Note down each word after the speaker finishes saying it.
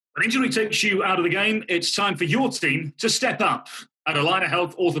When injury takes you out of the game, it's time for your team to step up. At Allina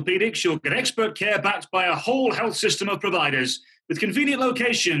Health Orthopedics, you'll get expert care backed by a whole health system of providers with convenient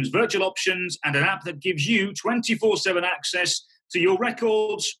locations, virtual options, and an app that gives you 24/7 access to your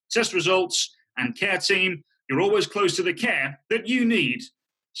records, test results, and care team. You're always close to the care that you need.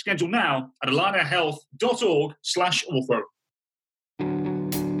 Schedule now at allinahealth.org/ortho.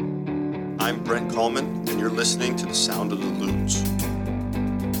 I'm Brent Coleman, and you're listening to The Sound of the Loons.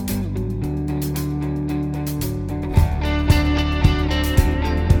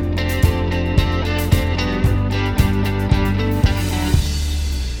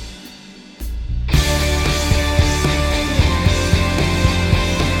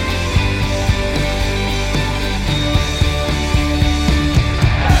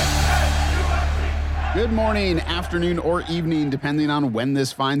 Good morning, afternoon, or evening, depending on when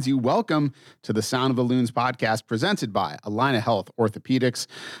this finds you. Welcome to the Sound of the Loons podcast presented by Allina Health Orthopedics.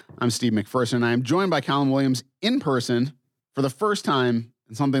 I'm Steve McPherson, and I'm joined by Callum Williams in person for the first time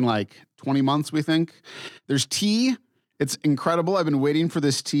in something like 20 months, we think. There's tea. It's incredible. I've been waiting for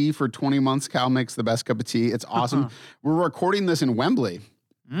this tea for 20 months. Cal makes the best cup of tea. It's awesome. We're recording this in Wembley.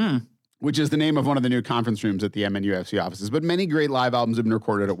 Which is the name of one of the new conference rooms at the MNUFC offices. But many great live albums have been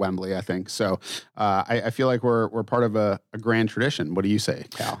recorded at Wembley, I think. So I feel like we're part of a grand tradition. What do you say,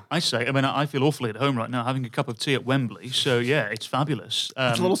 Cal? I feel awfully at home right now having a cup of tea at Wembley. So, yeah, it's fabulous.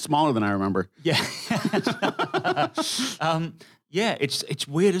 It's a little smaller than I remember. Yeah. Yeah, it's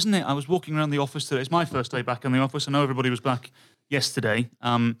weird, isn't it? I was walking around the office today. It's my first day back in the office. I know everybody was back yesterday.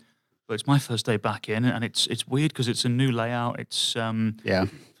 But it's my first day back in, and it's weird because it's a new layout. It's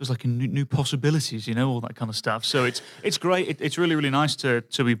feels like a new possibilities, all that kind of stuff. So it's great. It's really, really nice to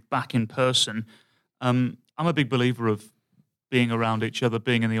be back in person. I'm a big believer of being around each other,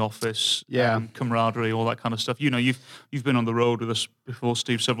 being in the office, camaraderie, all that kind of stuff. You've been on the road with us before,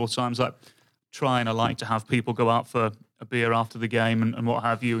 Steve, several times. I like to have people go out for a beer after the game and what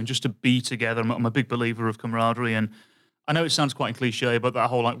have you, and just to be together. I'm a big believer of camaraderie, and I know it sounds quite cliche, but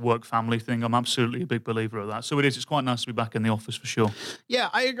that whole work-family thing, I'm absolutely a big believer of that. So it's quite nice to be back in the office for sure. Yeah,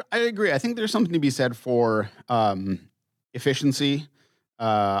 I agree. I think there's something to be said for efficiency.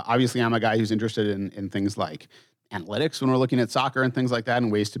 Obviously, I'm a guy who's interested in things like analytics when we're looking at soccer and things like that,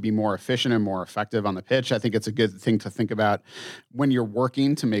 and ways to be more efficient and more effective on the pitch. I think it's a good thing to think about when you're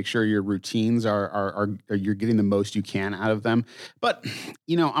working to make sure your routines are you're getting the most you can out of them. But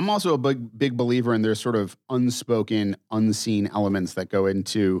I'm also a big believer in there's sort of unspoken, unseen elements that go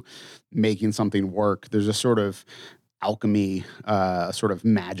into making something work. There's a sort of alchemy, sort of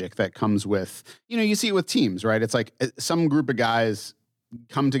magic that comes with, you see it with teams, right? It's like some group of guys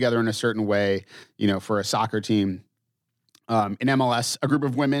come together in a certain way, for a soccer team, in MLS, a group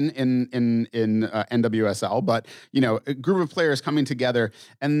of women in NWSL, but, a group of players coming together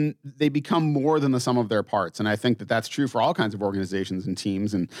and they become more than the sum of their parts. And I think that that's true for all kinds of organizations and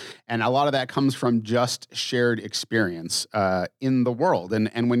teams. And a lot of that comes from just shared experience, in the world.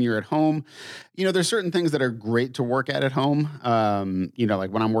 And when you're at home, there's certain things that are great to work at home.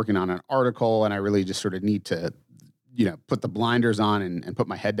 Like when I'm working on an article and I really just sort of need to, put the blinders on and put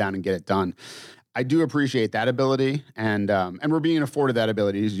my head down and get it done. I do appreciate that ability, and we're being afforded that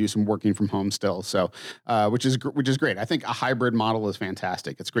ability to do some working from home still. So, which is great. I think a hybrid model is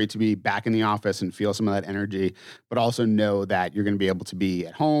fantastic. It's great to be back in the office and feel some of that energy, but also know that you're going to be able to be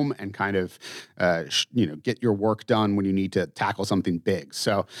at home and kind of, get your work done when you need to tackle something big.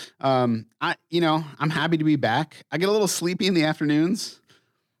 So, I'm happy to be back. I get a little sleepy in the afternoons.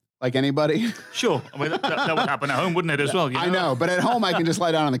 Like anybody. Sure. I mean, that would happen at home, wouldn't it, as well? I know, but at home I can just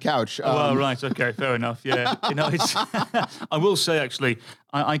lie down on the couch. Well, right. Okay, fair enough. Yeah. I will say, actually,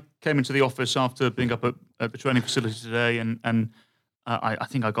 I came into the office after being up at the training facility today, and I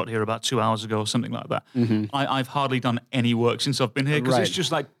think I got here about 2 hours ago or something like that. Mm-hmm. I've hardly done any work since I've been here because it's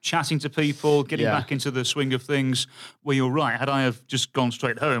just like chatting to people, getting back into the swing of things. Where you're right, had I have just gone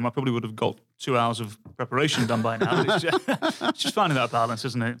straight home, I probably would have got 2 hours of preparation done by now. It's just finding that balance,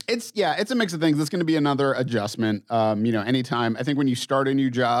 isn't it? It's a mix of things. It's going to be another adjustment. Anytime, I think when you start a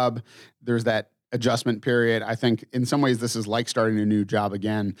new job, there's that adjustment period. I think in some ways this is like starting a new job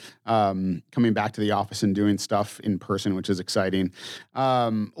again, coming back to the office and doing stuff in person, which is exciting.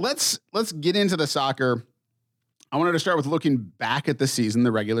 Let's get into the soccer. I wanted to start with looking back at the season,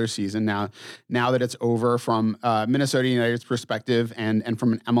 the regular season, now that it's over from Minnesota United's perspective and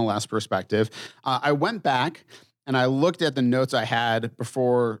from an MLS perspective. I went back and I looked at the notes I had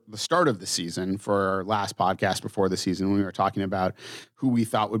before the start of the season for our last podcast before the season when we were talking about who we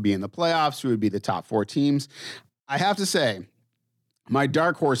thought would be in the playoffs, who would be the top four teams. I have to say, my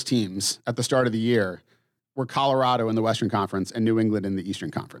dark horse teams at the start of the year were Colorado in the Western Conference and New England in the Eastern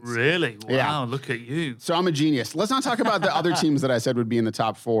Conference. Really? Wow, Yeah. look at you. So I'm a genius. Let's not talk about the other teams that I said would be in the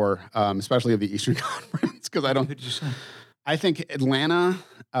top 4, especially of the Eastern Conference, because I don't. Who did you say? I think Atlanta,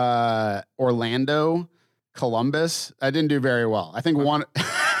 Orlando, Columbus. I didn't do very well. I think one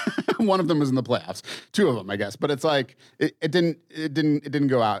of them was in the playoffs. 2 of them, I guess. But it's like it didn't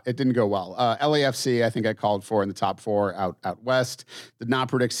go out. It didn't go well. LAFC, I think I called for in the top 4 out west. Did not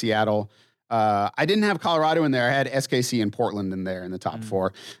predict Seattle. I didn't have Colorado in there. I had SKC and Portland in there in the top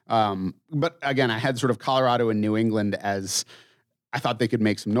 4. But again, I had sort of Colorado and New England as I thought they could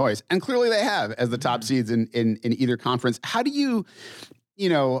make some noise. And clearly they have as the top seeds in either conference. How do you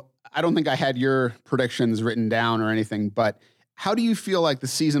know, I don't think I had your predictions written down or anything, but how do you feel like the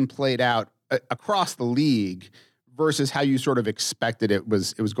season played out across the league versus how you sort of expected it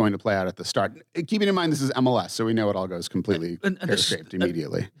was going to play out at the start? Keeping in mind this is MLS, so we know it all goes completely pear-shaped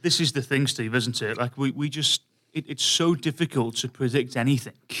immediately. This is the thing, Steve, isn't it? Like we just, it's so difficult to predict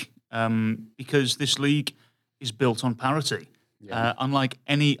anything because this league is built on parity. Yeah. Unlike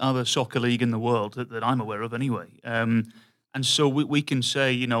any other soccer league in the world that I'm aware of anyway. And so we can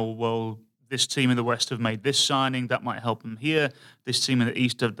say, you know, well, this team in the West have made this signing, that might help them here. This team in the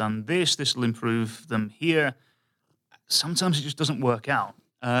East have done this will improve them here. Sometimes it just doesn't work out.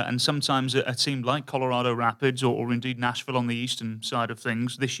 And sometimes a team like Colorado Rapids or indeed Nashville on the eastern side of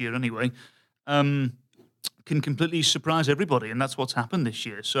things, this year anyway, can completely surprise everybody. And that's what's happened this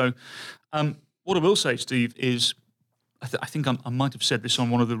year. So what I will say, Steve, is I think I might have said this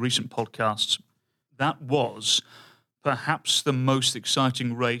on one of the recent podcasts. That was perhaps the most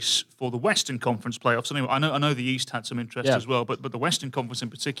exciting race for the Western Conference playoffs. Anyway, I know the East had some interest as well, but the Western Conference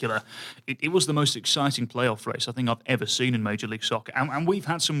in particular, it was the most exciting playoff race I think I've ever seen in Major League Soccer. And we've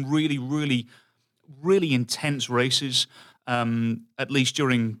had some really, really, really intense races, at least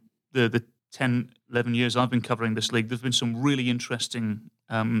during the 10, 11 years I've been covering this league. There's been some really interesting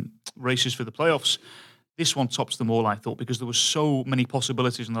races for the playoffs. This one tops them all, I thought, because there were so many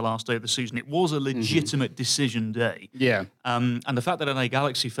possibilities on the last day of the season. It was a legitimate decision day. Yeah. And the fact that LA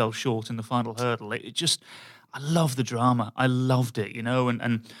Galaxy fell short in the final hurdle, it just, I love the drama. I loved it, you know,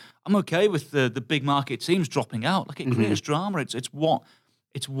 and I'm okay with the big market teams dropping out. Like, it creates drama.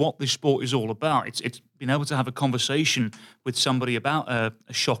 It's what this sport is all about. It's being able to have a conversation with somebody about a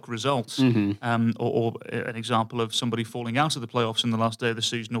shock result, or an example of somebody falling out of the playoffs in the last day of the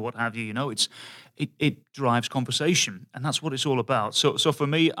season, or what have you. You know, it drives conversation, and that's what it's all about. So for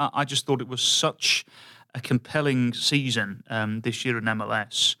me, I just thought it was such a compelling season this year in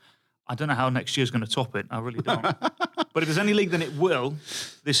MLS. I don't know how next year's going to top it. I really don't. But if there's any league, then it will.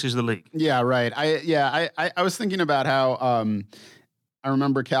 This is the league. Yeah, right. I was thinking about how. I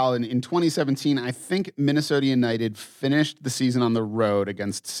remember, Cal, in 2017, I think Minnesota United finished the season on the road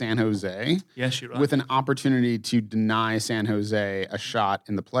against San Jose. Yes, you're right. With an opportunity to deny San Jose a shot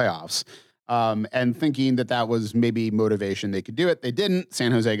in the playoffs. And thinking that was maybe motivation. They could do it. They didn't.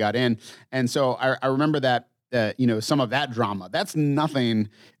 San Jose got in. And so I remember that, some of that drama. That's nothing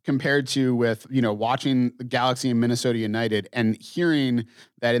compared to with, watching the Galaxy and Minnesota United and hearing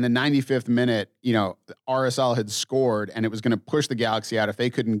that in the 95th minute, RSL had scored and it was going to push the Galaxy out if they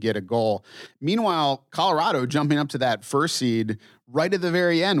couldn't get a goal. Meanwhile, Colorado jumping up to that first seed right at the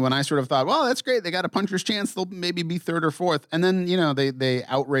very end when I sort of thought, well, that's great. They got a puncher's chance. They'll maybe be 3rd or 4th. And then, they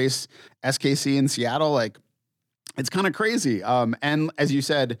outrace SKC in Seattle. Like, it's kind of crazy. And as you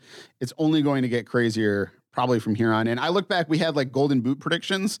said, it's only going to get crazier probably from here on. And I look back, we had like Golden Boot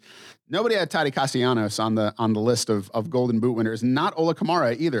predictions. Nobody had Tati Castellanos on the list of Golden Boot winners. Not Ola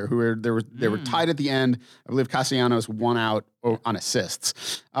Kamara either, who were tied at the end. I believe Castellanos won out on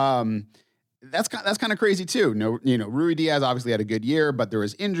assists. That's kind of crazy too. Rui Diaz obviously had a good year, but there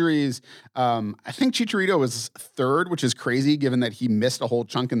was injuries. I think Chicharito was 3rd, which is crazy given that he missed a whole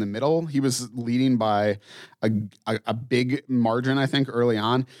chunk in the middle. He was leading by a big margin, I think, early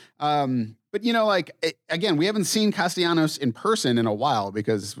on. But, again, we haven't seen Castellanos in person in a while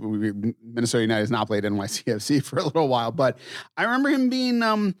because Minnesota United has not played NYCFC for a little while. But I remember him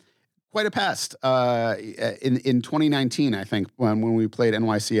being quite a pest in 2019, I think, when we played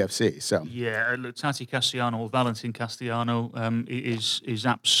NYCFC. So yeah, look, Tati Castellano, Valentin Castellano, is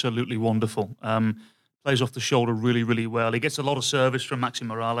absolutely wonderful. Plays off the shoulder really, really well. He gets a lot of service from Maxi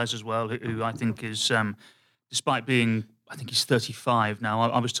Morales as well, who I think is, despite being, I think he's 35 now.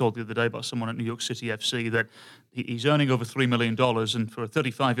 I was told the other day by someone at New York City FC that he's earning over $3 million, and for a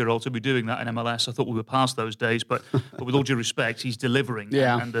 35-year-old to be doing that in MLS, I thought we were past those days. But with all due respect, he's delivering.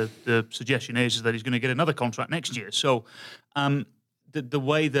 Yeah. And the suggestion is that he's going to get another contract next year. So the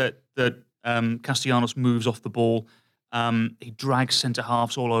way that Castellanos moves off the ball, He drags centre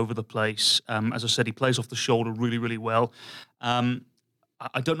halves all over the place. As I said, he plays off the shoulder really, really well.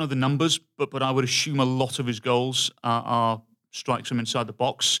 I don't know the numbers, but I would assume a lot of his goals are strikes from inside the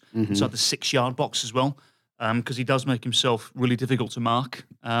box, inside the 6-yard box as well, because he does make himself really difficult to mark.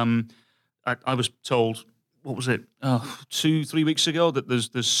 I was told, what was it, 2-3 weeks ago, that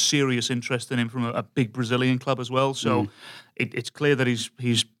there's serious interest in him from a big Brazilian club as well. So it's clear that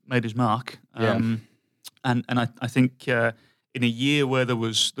he's made his mark. And I think in a year where there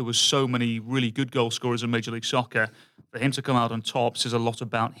was so many really good goal scorers in Major League Soccer, for him to come out on top says a lot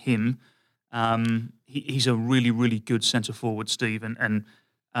about him. He's a really, really good centre forward, Steve. And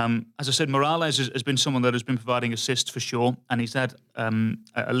as I said, Morales has been someone that has been providing assists for sure, and he's had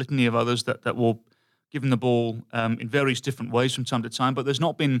a litany of others that will give him the ball in various different ways from time to time. But there's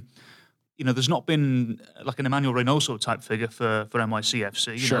not been like an Emmanuel Reynoso type figure for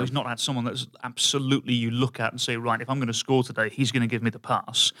NYCFC. You know, he's not had someone that's absolutely you look at and say, right, if I'm going to score today, he's going to give me the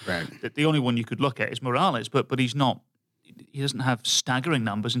pass. Right. The only one you could look at is Morales, but he's not. He doesn't have staggering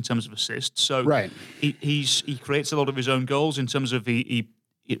numbers in terms of assists. So he creates a lot of his own goals in terms of he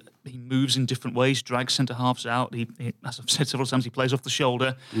moves in different ways, drags centre halves out. He, as I've said several times, he plays off the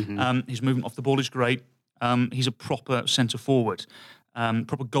shoulder. His movement off the ball is great. He's a proper centre forward,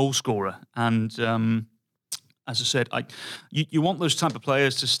 proper goal scorer. And as I said, you want those type of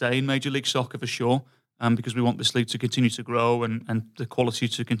players to stay in Major League Soccer for sure, because we want this league to continue to grow and the quality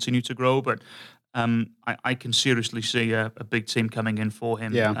to continue to grow. But I can seriously see a big team coming in for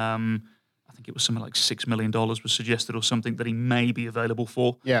him. Yeah. I think it was something like $6 million was suggested or something that he may be available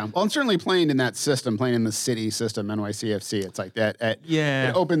for. Yeah. Well, and certainly playing in that system, playing in the city system, NYCFC, it's like that.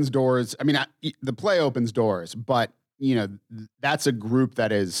 It opens doors. I mean, the play opens doors, but you know, that's a group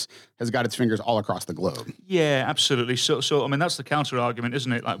that has got its fingers all across the globe. Yeah, absolutely. So I mean, that's the counter argument,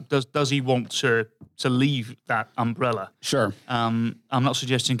 isn't it? Like, does he want to leave that umbrella? Sure. I'm not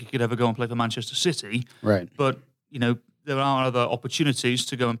suggesting he could ever go and play for Manchester City. Right. But, you know, there are other opportunities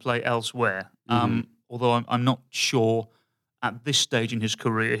to go and play elsewhere. Although I'm not sure at this stage in his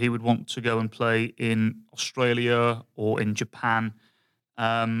career he would want to go and play in Australia or in Japan.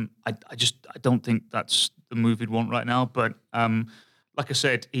 I don't think that's the move he'd want right now. But like I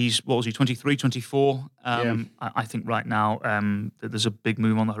said, he's 23, 24. I think right now that there's a big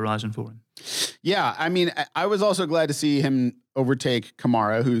move on the horizon for him. Yeah, I mean, I was also glad to see him overtake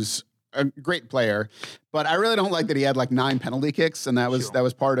Kamara, who's a great player, but I really don't like that he had like 9 penalty kicks, and that was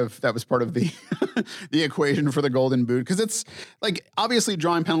part of the the equation for the Golden Boot, because it's like obviously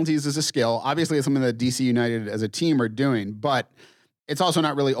drawing penalties is a skill. Obviously, it's something that DC United as a team are doing, but it's also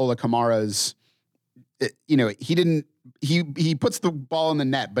not really Ola Kamara's. You know, he puts the ball in the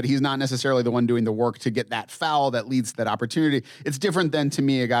net, but he's not necessarily the one doing the work to get that foul that leads to that opportunity. It's different than, to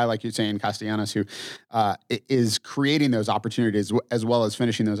me, a guy like you're saying, Castellanos, who is creating those opportunities as well as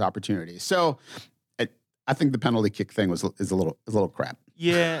finishing those opportunities. So I think the penalty kick thing is a little crap.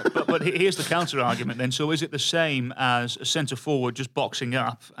 Yeah, but here's the counter argument then. So is it the same as a centre forward just boxing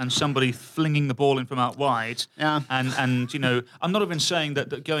up and somebody flinging the ball in from out wide? Yeah. And you know, I'm not even saying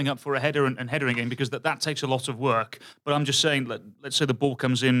that going up for a header and headering in, because that takes a lot of work. But I'm just saying, let's say the ball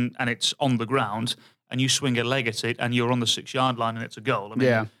comes in and it's on the ground and you swing a leg at it and you're on the 6-yard line and it's a goal. I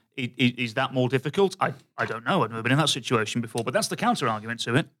mean, is that more difficult? I don't know. I've never been in that situation before. But that's the counter argument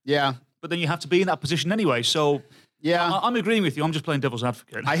to it. Yeah. But then you have to be in that position anyway. So yeah, I'm agreeing with you. I'm just playing devil's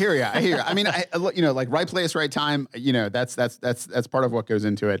advocate. I hear you. I mean, you know, like right place, right time. You know, that's part of what goes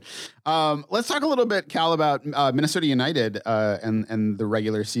into it. Let's talk a little bit, Cal, about Minnesota United and the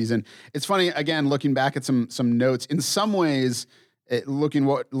regular season. It's funny, again, looking back at some notes. In some ways, looking at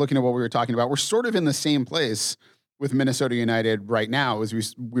what we were talking about, we're sort of in the same place with Minnesota United right now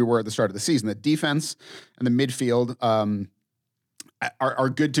as we were at the start of the season. The defense and the midfield are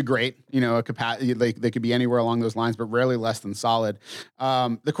good to great. You know, a capacity, they could be anywhere along those lines, but rarely less than solid.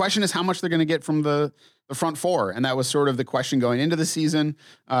 The question is how much they're going to get from the front four, and that was sort of the question going into the season.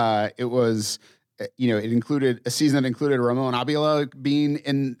 It was, you know, it included a season that included Ramon Abila being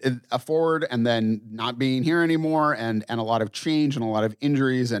in a forward and then not being here anymore, and a lot of change and a lot of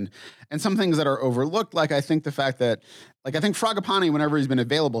injuries and some things that are overlooked. Like I think the fact that, like I think Fragapane, whenever he's been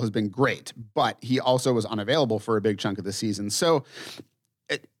available, has been great, but he also was unavailable for a big chunk of the season. So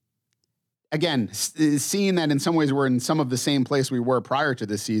again, seeing that in some ways we're in some of the same place we were prior to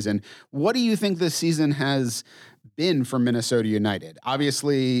this season, what do you think this season has been for Minnesota United.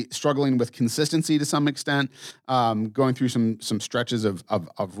 Obviously, struggling with consistency to some extent, going through some stretches of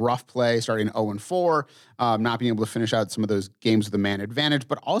rough play, starting 0-4, not being able to finish out some of those games with a man advantage,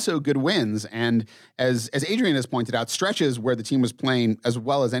 but also good wins. And as Adrian has pointed out, stretches where the team was playing as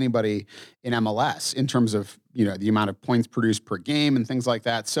well as anybody in MLS in terms of the amount of points produced per game and things like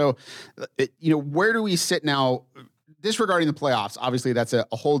that. So, where do we sit now? Disregarding the playoffs, obviously that's a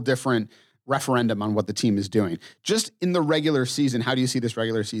whole different referendum on what the team is doing. Just in the regular season, how do you see this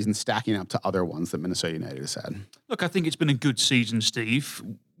regular season stacking up to other ones that Minnesota United has had? Look, I think it's been a good season, Steve,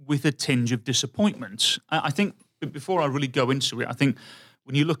 with a tinge of disappointment. I think before I really go into it, I think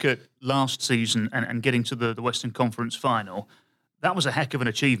when you look at last season and getting to the Western Conference final, that was a heck of an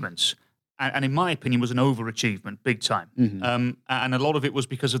achievement. And in my opinion, was an overachievement, big time. Mm-hmm. And a lot of it was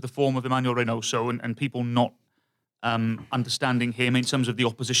because of the form of Emmanuel Reynoso and people not understanding him in terms of the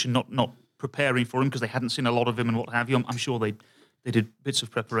opposition, not preparing for him because they hadn't seen a lot of him and what have you. I'm sure they did bits of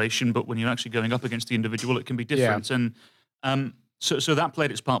preparation, but when you're actually going up against the individual, it can be different. Yeah. And so that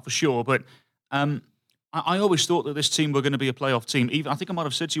played its part for sure. But I always thought that this team were going to be a playoff team. Even I think I might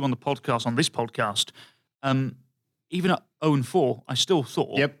have said to you on this podcast, even at 0-4, I still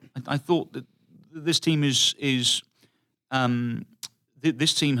thought. Yep. I thought that this team this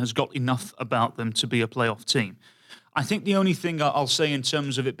team has got enough about them to be a playoff team. I think the only thing I'll say in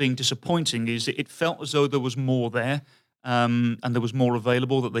terms of it being disappointing is it felt as though there was more there and there was more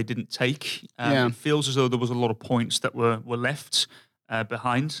available that they didn't take. It feels as though there was a lot of points that were left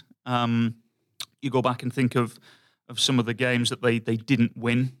behind. You go back and think of some of the games that they didn't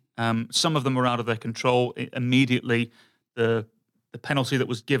win. Some of them were out of their control. Immediately, the penalty that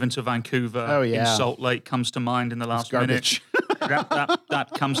was given to Vancouver in Salt Lake comes to mind in the last minute. that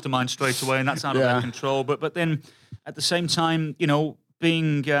comes to mind straight away, and that's out of their control. But then at the same time,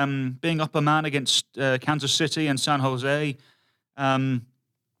 being upper man against Kansas City and San Jose, you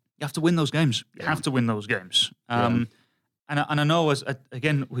have to win those games. You have to win those games. And I know, as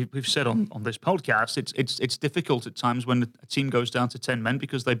again we've said on this podcast, it's difficult at times when a team goes down to 10 men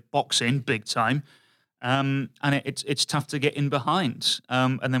because they box in big time, and it's tough to get in behind.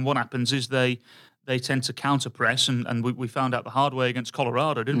 And then what happens is they tend to counter press, and we found out the hard way against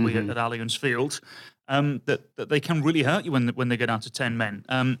Colorado, didn't we, at Allianz Field, that they can really hurt you when they get down to 10 men,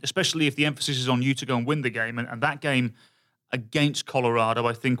 especially if the emphasis is on you to go and win the game. And that game against Colorado,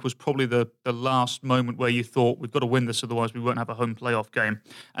 I think, was probably the last moment where you thought, we've got to win this, otherwise we won't have a home playoff game.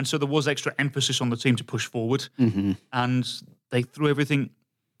 And so there was extra emphasis on the team to push forward, and they threw everything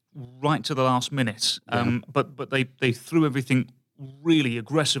right to the last minute. But they threw everything really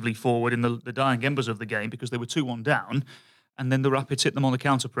aggressively forward in the dying embers of the game because they were 2-1 down, and then the Rapids hit them on the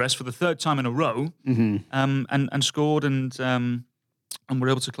counter press for the third time in a row, and scored and were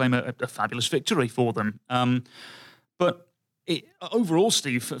able to claim a fabulous victory for them. But overall,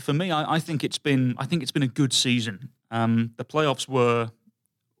 Steve, for me, I think it's been a good season. The playoffs were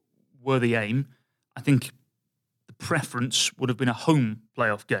the aim. I think the preference would have been a home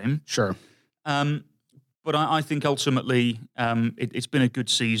playoff game. Sure. But I think ultimately it's been a good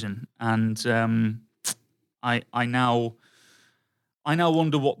season, and I now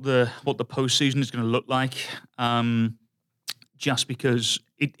wonder what the postseason is going to look like. Just because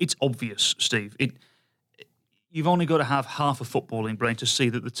it's obvious, Steve. You've only got to have half a footballing brain to see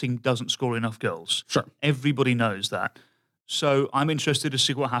that the team doesn't score enough goals. Sure. Everybody knows that. So I'm interested to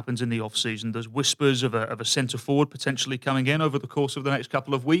see what happens in the off-season. There's whispers of a centre-forward potentially coming in over the course of the next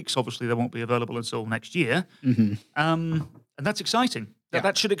couple of weeks. Obviously, they won't be available until next year. And that's exciting.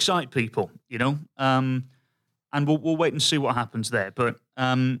 That should excite people, And we'll wait and see what happens there. But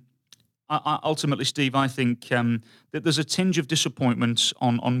ultimately, Steve, I think that there's a tinge of disappointment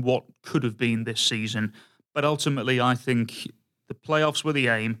on what could have been this season. But ultimately, I think the playoffs were the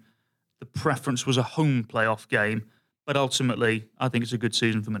aim. The preference was a home playoff game. But ultimately, I think it's a good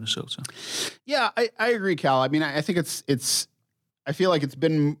season for Minnesota. Yeah, I agree, Cal. I mean, I think it's. I feel like it's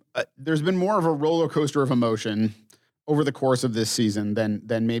been there's been more of a roller coaster of emotion over the course of this season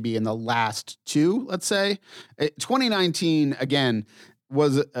than maybe in the last two. Let's say 2019 again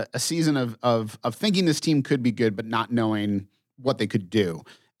was a season of thinking this team could be good, but not knowing what they could do,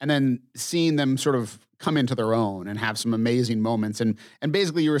 and then seeing them sort of come into their own and have some amazing moments. And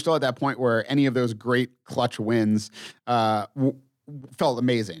basically you were still at that point where any of those great clutch wins felt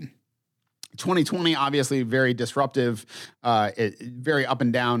amazing. 2020, obviously very disruptive, very up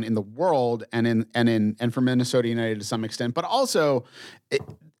and down in the world and for Minnesota United to some extent, but also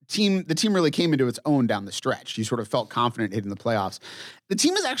the team really came into its own down the stretch. You sort of felt confident hitting the playoffs. The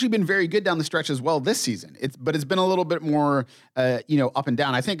team has actually been very good down the stretch as well this season. But it's been a little bit more, up and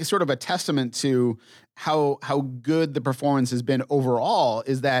down. I think it's sort of a testament to how good the performance has been overall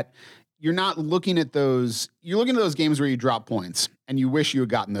is that you're not looking at those. You're looking at those games where you drop points and you wish you had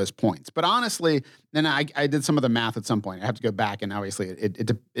gotten those points. But honestly, then I did some of the math at some point. I have to go back, and obviously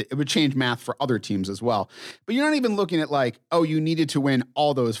it would change math for other teams as well. But you're not even looking at like, oh, you needed to win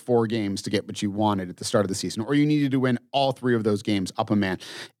all those 4 games to get what you wanted at the start of the season, or you needed to win all 3 of those games up a man.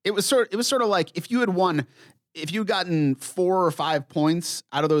 It was sort of like if you'd gotten 4 or 5 points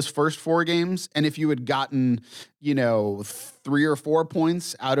out of those first 4 games, and if you had gotten, 3 or 4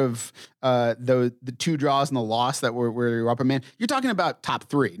 points out of the 2 draws and the loss that were where you were up a man, you're talking about top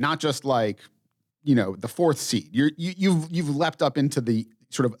 3, not just like, the 4th seed. You've leapt up into the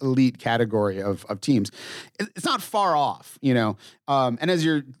sort of elite category of teams. It's not far off, and as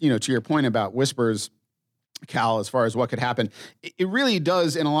you're, to your point about whispers, Cal, as far as what could happen, it really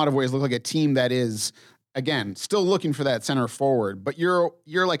does in a lot of ways look like a team that is, again, still looking for that center forward, but you're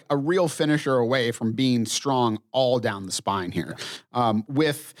like a real finisher away from being strong all down the spine here. I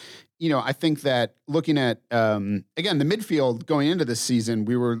think that looking at, again, the midfield going into this season,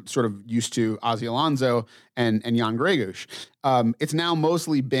 we were sort of used to Ozzy Alonso and Jan Gregush. It's now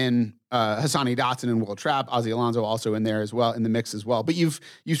mostly been Hassani Dotson and Will Trapp, Ozzy Alonso also in there as well, in the mix as well. But you've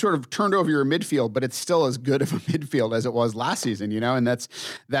sort of turned over your midfield, but it's still as good of a midfield as it was last season, and that's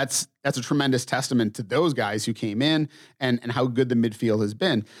a tremendous testament to those guys who came in and how good the midfield has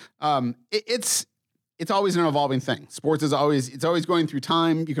been. It's always an evolving thing. Sports is always going through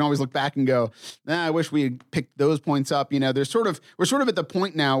time. You can always look back and go, I wish we had picked those points up. We're sort of at the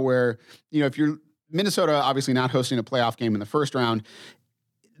point now where, if you're Minnesota, obviously not hosting a playoff game in the first round,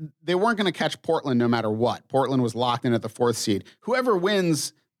 they weren't going to catch Portland no matter what. Portland was locked in at the 4th seed. Whoever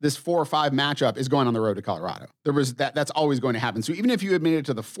wins this 4 or 5 matchup is going on the road to Colorado. That's always going to happen. So even if you had made it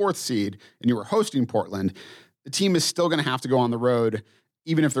to the 4th seed and you were hosting Portland, the team is still going to have to go on the road,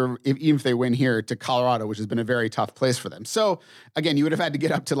 even if they win here, to Colorado, which has been a very tough place for them. So again, you would have had to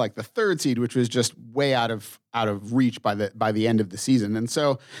get up to like the 3rd seed, which was just way out of reach by the end of the season. And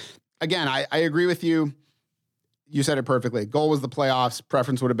so again, I agree with you. You said it perfectly. Goal was the playoffs.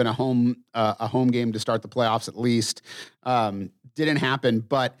 Preference would have been a home game to start the playoffs at least. Didn't happen.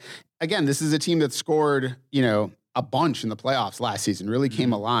 But again, this is a team that scored, a bunch in the playoffs last season. Really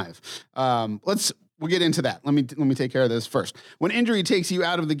came alive. We'll get into that. Let me take care of this first. When injury takes you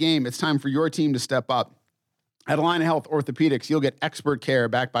out of the game, it's time for your team to step up. At Allina Health Orthopedics, you'll get expert care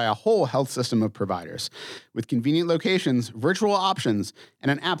backed by a whole health system of providers. With convenient locations, virtual options, and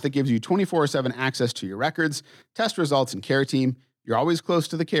an app that gives you 24/7 access to your records, test results, and care team, you're always close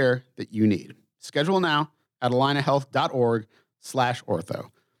to the care that you need. Schedule now at allinahealth.org/ortho.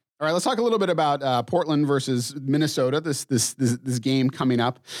 All right, let's talk a little bit about Portland versus Minnesota, this game coming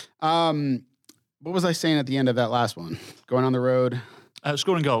up. What was I saying at the end of that last one? Going on the road?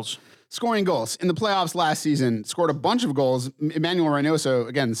 Scoring goals. Scoring goals. In the playoffs last season, scored a bunch of goals. Emmanuel Reynoso,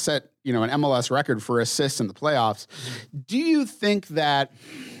 again, set an MLS record for assists in the playoffs. Do you think that...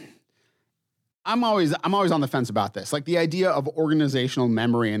 I'm always on the fence about this. Like the idea of organizational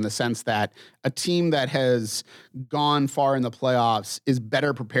memory in the sense that a team that has gone far in the playoffs is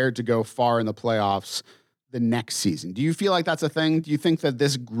better prepared to go far in the playoffs the next season. Do you feel like that's a thing? Do you think that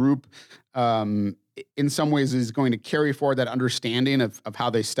this group, in some ways, is going to carry forward that understanding of how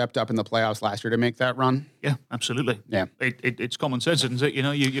they stepped up in the playoffs last year to make that run? Yeah, absolutely. Yeah. It's common sense, isn't it?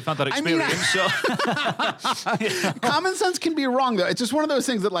 You've had that experience. Common sense can be wrong, though. It's just one of those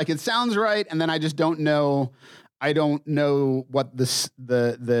things that, like, it sounds right, and then I just don't know. I don't know what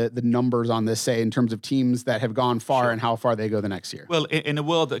the numbers on this say in terms of teams that have gone far and how far they go the next year. Well, in a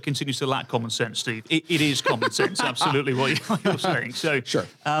world that continues to lack common sense, Steve, it is common sense, absolutely, what you're saying. So, sure.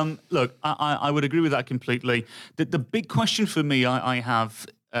 Look, I would agree with that completely. The big question for me I have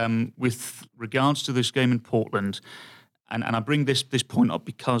with regards to this game in Portland, and I bring this point up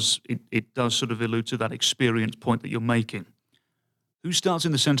because it does sort of allude to that experience point that you're making. Who starts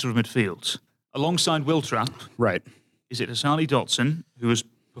in the centre of midfield? Alongside Will Trapp, right? Is it Hassani Dotson, who has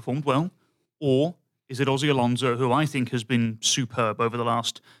performed well, or is it Ozzy Alonso, who I think has been superb over the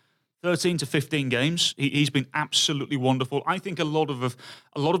last 13 to 15 games? He's been absolutely wonderful. I think a lot of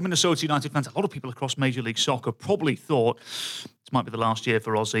Minnesota United fans, a lot of people across Major League Soccer probably thought this might be the last year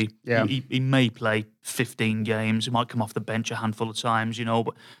for Ozzy. Yeah. He may play 15 games. He might come off the bench a handful of times,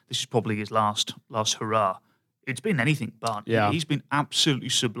 but this is probably his last hurrah. It's been anything but. Yeah. He's been absolutely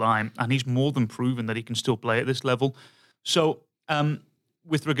sublime, and he's more than proven that he can still play at this level. So,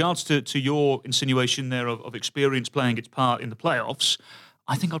 with regards to your insinuation there of experience playing its part in the playoffs,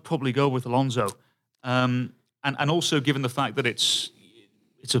 I think I'd probably go with Alonso. And also given the fact that it's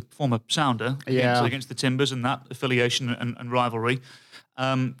a former Sounder against the Timbers and that affiliation and rivalry.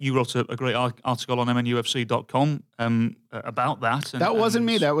 You wrote a great article on MNUFC.com about that. That wasn't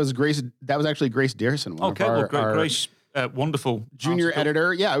me. That was Grace. That was actually Grace Dearson. Grace, wonderful junior article.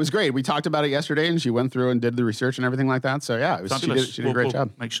 editor. Yeah, it was great. We talked about it yesterday, and she went through and did the research and everything like that. So yeah, she did a great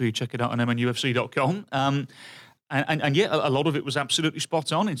job. Make sure you check it out on MNUFC.com. And yeah, a lot of it was absolutely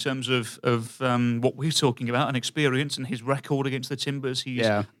spot on in terms of what we're talking about and experience and his record against the Timbers. He's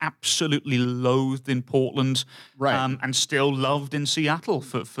absolutely loathed in Portland, and still loved in Seattle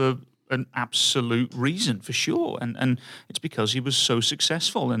for an absolute reason, for sure. And it's because he was so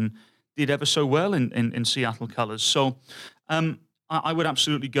successful and did ever so well in Seattle colours. So I would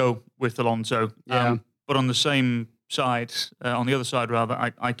absolutely go with Alonso. But on the same side, on the other side rather,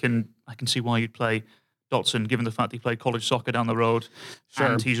 I can see why you'd play Dotson, given the fact he played college soccer down the road,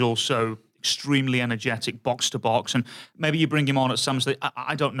 and he's also extremely energetic, box to box, and maybe you bring him on at some stage.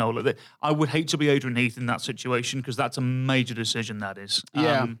 I don't know. Look, I would hate to be Adrian Heath in that situation because that's a major decision. That is,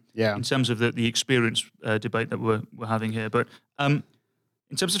 in terms of the experience debate that we're having here. But in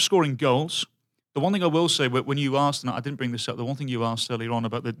terms of scoring goals, the one thing I will say, when you asked, and I didn't bring this up, the one thing you asked earlier on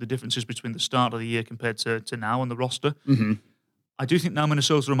about the differences between the start of the year compared to now and the roster, I do think now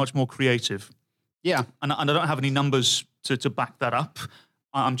Minnesota are much more creative. Yeah. And I don't have any numbers to back that up.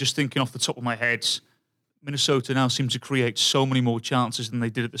 I'm just thinking off the top of my head, Minnesota now seem to create so many more chances than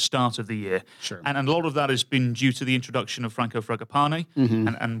they did at the start of the year. Sure. And a lot of that has been due to the introduction of Franco Fragapane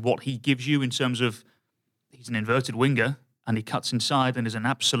and what he gives you in terms of he's an inverted winger and he cuts inside and is an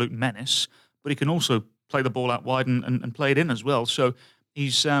absolute menace, but he can also play the ball out wide and play it in as well. So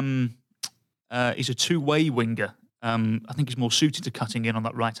he's a two-way winger. I think he's more suited to cutting in on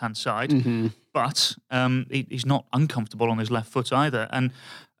that right-hand side, but he's not uncomfortable on his left foot either. And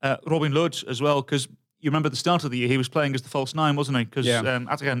Robin Lod as well, because you remember at the start of the year, he was playing as the false nine, wasn't he? Because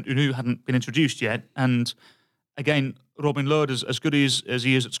Atakan Unu hadn't been introduced yet. And again, Robin Lod, as good as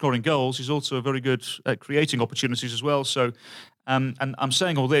he is at scoring goals, he's also very good at creating opportunities as well. So, and I'm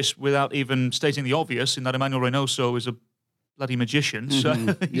saying all this without even stating the obvious, in that Emmanuel Reynoso is a bloody magician. So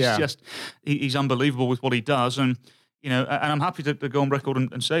he's unbelievable with what he does. And, and I'm happy to go on record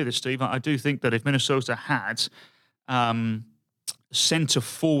and say this, Steve. I do think that if Minnesota had centre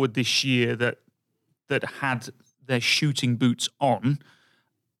forward this year that had their shooting boots on,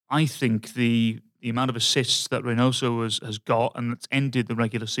 I think the amount of assists that Reynoso has got and that's ended the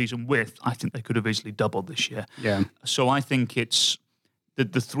regular season with, I think they could have easily doubled this year. Yeah. So I think it's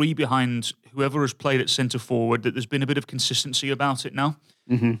the three behind whoever has played at centre forward, that there's been a bit of consistency about it now.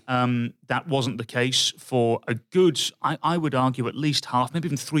 That wasn't the case for a good, I would argue, at least half, maybe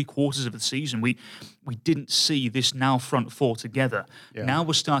even 3/4 of the season. We didn't see this now front four together. Yeah. Now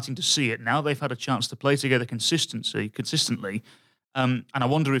we're starting to see it. Now they've had a chance to play together consistently. And I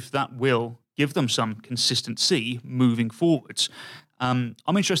wonder if that will give them some consistency moving forwards. I'm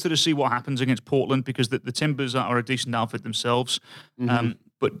interested to see what happens against Portland because the Timbers are a decent outfit themselves.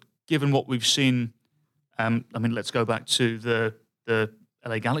 But given what we've seen, let's go back to the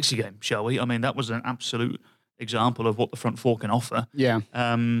LA Galaxy game, shall we? I mean, that was an absolute example of what the front four can offer. Yeah.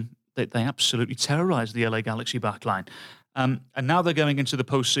 They absolutely terrorised the LA Galaxy backline. And now they're going into the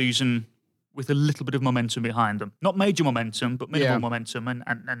postseason with a little bit of momentum behind them. Not major momentum, but minimal momentum.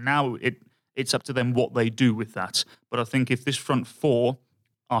 And now it's up to them what they do with that. But I think if this front four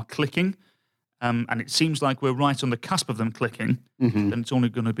are clicking, and it seems like we're right on the cusp of them clicking, then it's only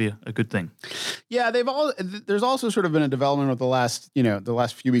going to be a good thing. Yeah, there's also sort of been a development with the last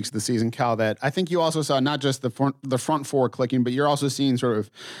few weeks of the season, Cal, that I think you also saw not just the front four clicking, but you're also seeing sort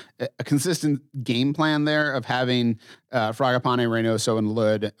of a consistent game plan there of having Fragapane, Reynoso, and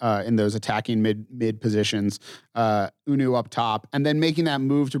Lod in those attacking mid positions, Unu up top, and then making that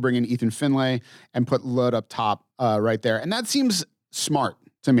move to bring in Ethan Finlay and put Lod up top right there. And that seems smart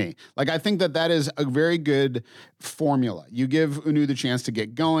to me. Like, I think that is a very good formula. You give Unu the chance to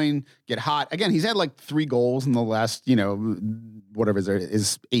get going, get hot. Again, he's had like 3 goals in the last, whatever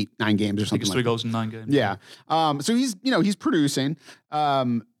is 8-9 games or something. I think it's 3 goals in 9 games. Yeah. So he's producing.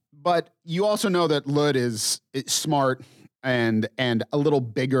 But you also know that Lod is smart and a little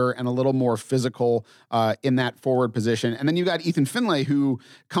bigger and a little more physical in that forward position. And then you got Ethan Finlay, who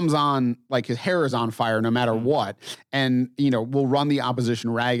comes on like his hair is on fire no matter what, and will run the opposition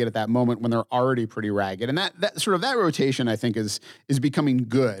ragged at that moment when they're already pretty ragged. And that sort of that rotation, I think, is becoming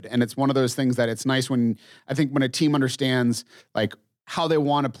good. And it's one of those things that it's nice when a team understands like how they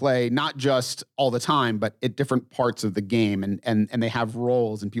want to play, not just all the time, but at different parts of the game, and they have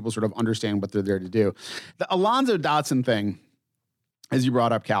roles and people sort of understand what they're there to do. The Alonso Dotson thing, as you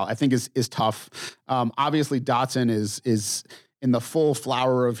brought up, Cal, I think is tough. Obviously, Dotson is in the full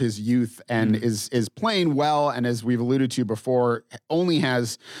flower of his youth and is playing well, and as we've alluded to before, only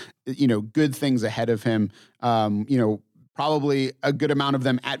has good things ahead of him. Probably a good amount of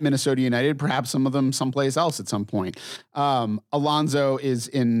them at Minnesota United, perhaps some of them someplace else at some point. Alonso is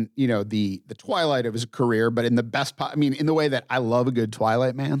in, the twilight of his career, but in the best, in the way that I love a good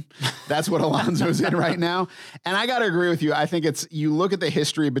Twilight, man. That's what Alonso's in right now. And I got to agree with you. I think you look at the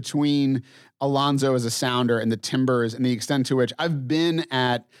history between Alonso as a Sounder and the Timbers and the extent to which I've been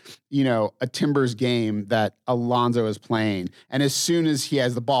at, a Timbers game that Alonso is playing. And as soon as he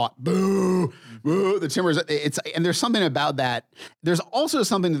has the ball, boo, the Timbers, and there's something about that. There's also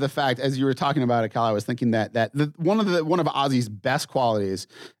something to the fact, as you were talking about it, Cal, I was thinking that one of Ozzy's best qualities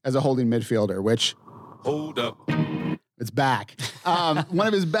as a holding midfielder, which hold up, it's back. One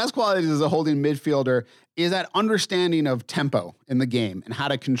of his best qualities as a holding midfielder is that understanding of tempo in the game and how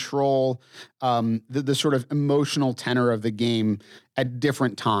to control the sort of emotional tenor of the game at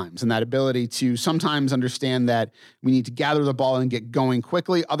different times, and that ability to sometimes understand that we need to gather the ball and get going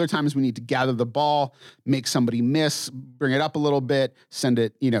quickly. Other times we need to gather the ball, make somebody miss, bring it up a little bit, send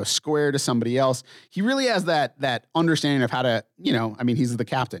it, square to somebody else. He really has that understanding of how to, he's the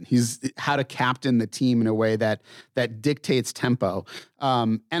captain. He's how to captain the team in a way that dictates tempo.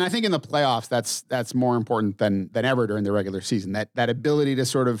 And I think in the playoffs, that's more important than ever during the regular season. That ability to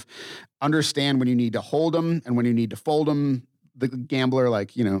sort of understand when you need to hold them and when you need to fold them. The gambler,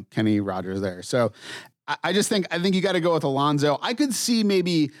 like, Kenny Rogers there. So I think you got to go with Alonso. I could see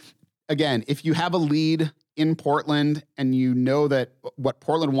maybe, again, if you have a lead in Portland and you know that what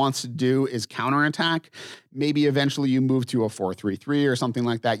Portland wants to do is counterattack, maybe eventually you move to a 4-3-3 or something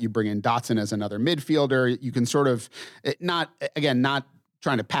like that. You bring in Dotson as another midfielder. You can sort of not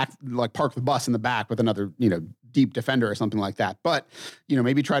trying to park the bus in the back with another, deep defender or something like that. But,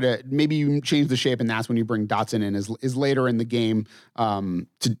 maybe you change the shape, and that's when you bring Dotson in is later in the game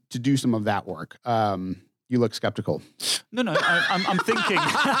to do some of that work. You look skeptical. No, I'm thinking.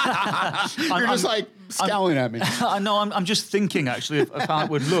 You're just scowling at me. No, I'm just thinking actually of how it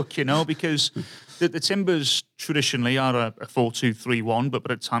would look, because the Timbers traditionally are a 4-2-3-1, but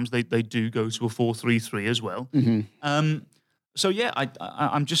at times they do go to a 4-3-3 as well. Mm-hmm. So yeah, I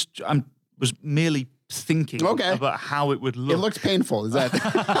was merely thinking about how it would look. It looked painful. Is that?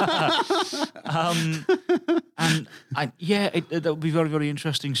 That would be very, very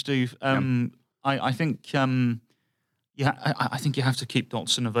interesting, Steve. I think I think you have to keep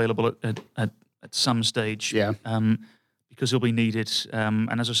Dotson available at some stage. Yeah. Because he'll be needed.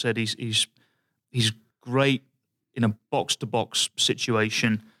 And as I said, he's great in a box-to-box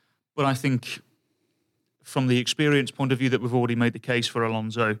situation. But I think from the experience point of view that we've already made the case for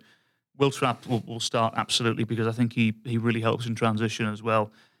Alonso, Will Trapp will start absolutely, because I think he really helps in transition as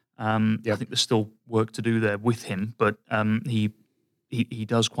well. I think there's still work to do there with him, but he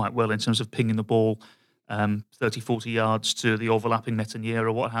does quite well in terms of pinging the ball 30, 40 yards to the overlapping Netanyahu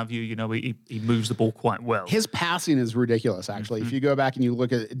or what have you. He moves the ball quite well. His passing is ridiculous, actually. Mm-hmm. If you go back and you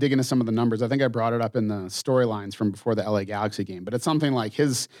dig into some of the numbers, I think I brought it up in the storylines from before the LA Galaxy game, but it's something like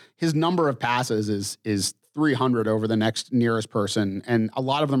his number of passes is 300 over the next nearest person, and a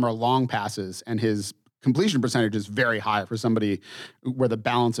lot of them are long passes, and his completion percentage is very high for somebody where the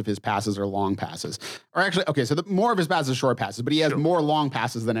balance of his passes are long passes. Or actually, okay, so more of his passes are short passes, but he has more long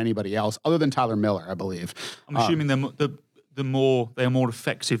passes than anybody else, other than Tyler Miller, I believe. I'm assuming they are more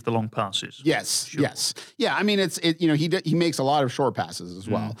effective, the long passes. Yes, yes. Yeah, he makes a lot of short passes as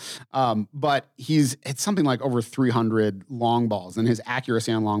well. But it's something like over 300 long balls, and his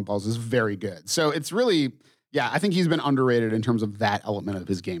accuracy on long balls is very good. So it's really... Yeah, I think he's been underrated in terms of that element of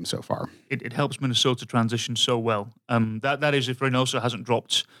his game so far. It helps Minnesota transition so well. That is if Reynoso hasn't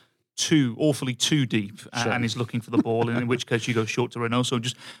dropped awfully too deep and is looking for the ball, and in which case you go short to Reynoso.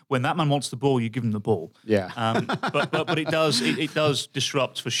 Just when that man wants the ball, you give him the ball. Yeah. But it does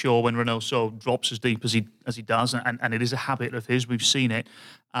disrupt for sure when Reynoso drops as deep as he does, and it is a habit of his. We've seen it,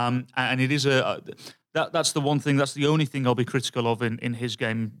 and it is That's the one thing. That's the only thing I'll be critical of in his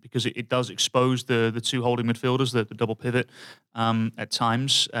game, because it does expose the two holding midfielders, the double pivot at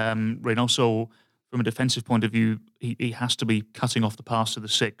times. Reynoso, from a defensive point of view, he has to be cutting off the pass to the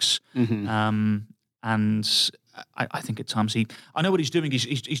six, and I think at times I know what he's doing.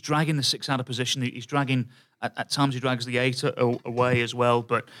 He's dragging the six out of position. He's dragging at times he drags the eight away as well,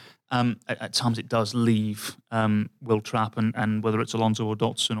 but. At times it does leave Will Trapp and whether it's Alonso or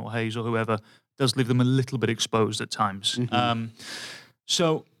Dotson or Hayes or whoever, does leave them a little bit exposed at times. Mm-hmm.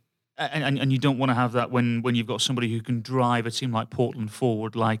 So you don't want to have that when you've got somebody who can drive a team like Portland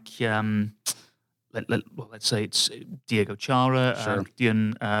forward, like let's say it's Diego Chara, Sure.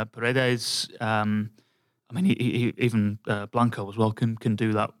 Dion Paredes. I mean, even Blanco as well can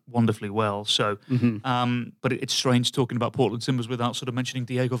do that wonderfully well. So, but it's strange talking about Portland Timbers without sort of mentioning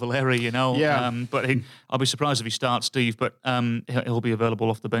Diego Valeri, you know. Yeah. But I'll be surprised if he starts, Steve. But he'll be available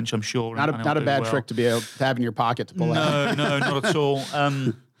off the bench, I'm sure. Not a bad trick to be able to have in your pocket to pull out. No, not at all.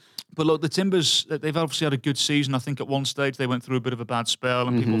 But look, the Timbers, they've obviously had a good season. I think at one stage they went through a bit of a bad spell,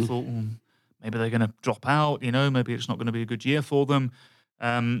 and people thought maybe they're going to drop out. You know, maybe it's not going to be a good year for them.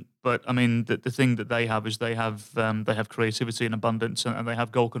 But I mean, the thing that they have is they have creativity in abundance, and they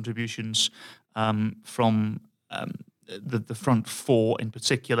have goal contributions from the front four in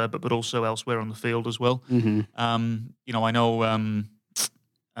particular, but also elsewhere on the field as well. You know, I know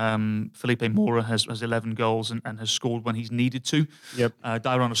Felipe Mora has 11 goals and has scored when he's needed to. Yep.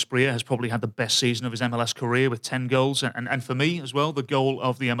 Dairon Asprilla has probably had the best season of his MLS career with 10 goals. And for me as well, the goal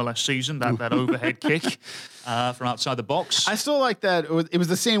of the MLS season, that overhead kick from outside the box. I still like that. It was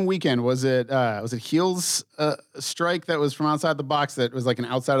the same weekend. Was it Heel's strike that was from outside the box that was like an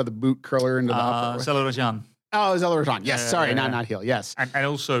outside of the boot curler into the upper? Zelarajan. Oh, Zelarajan. Yes, sorry, yeah. not Heel. Yes. And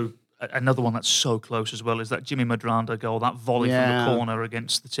also another one that's so close as well is that Jimmy Madranda goal, that volley from the corner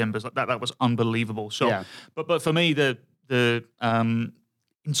against the Timbers. That was unbelievable. So, but for me, the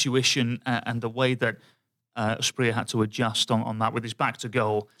intuition and the way that Asprilla had to adjust on that with his back to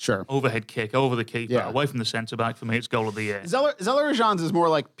goal, overhead kick over the keeper, away from the centre back. For me, it's goal of the year. Zelarajan's is more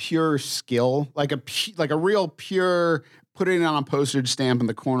like pure skill, like a real pure. Putting it on a postage stamp in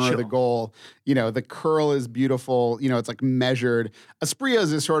the corner of the goal. You know, the curl is beautiful. You know, it's like measured.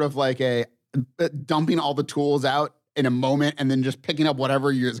 Asprilla's is sort of like a dumping all the tools out in a moment and then just picking up whatever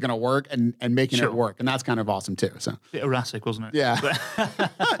is going to work and making it work. And that's kind of awesome too. So bit erratic, wasn't it? Yeah.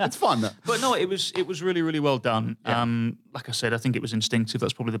 It's fun though. But no, it was really, really well done. Yeah. Like I said, I think it was instinctive.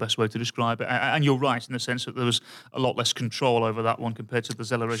 That's probably the best way to describe it. And you're right in the sense that there was a lot less control over that one compared to the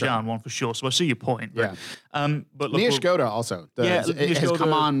Zelarajan one for sure. So I see your point. But, but look, Nia Škoda also has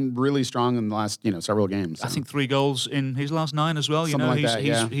come on really strong in the last several games. So. I think 3 goals in his last 9 as well.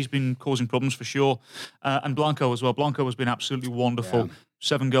 He's been causing problems for sure. And Blanco as well. Blanco has been absolutely wonderful.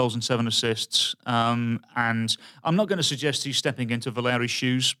 7 goals and 7 assists. And I'm not going to suggest he's stepping into Valeri's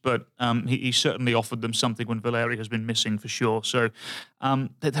shoes, but he certainly offered them something when Valeri has been missing for sure. So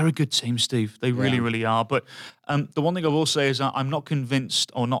they're a good team, Steve. They really, really are. But the one thing I will say is I'm not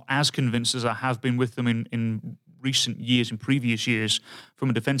convinced, or not as convinced as I have been with them in recent years, in previous years, from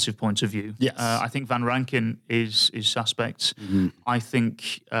a defensive point of view. Yes. I think Van Rankin is suspect. I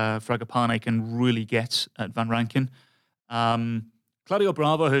think Fragapane can really get at Van Rankin. Claudio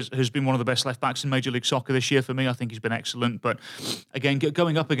Bravo has been one of the best left-backs in Major League Soccer this year for me. I think he's been excellent. But again,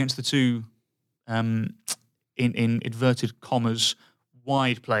 going up against the two, in inverted commas,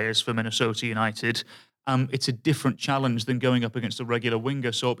 wide players for Minnesota United, it's a different challenge than going up against a regular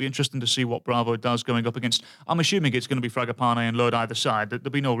winger. So it'll be interesting to see what Bravo does going up against. I'm assuming it's going to be Fragapane and Lod either side. There'll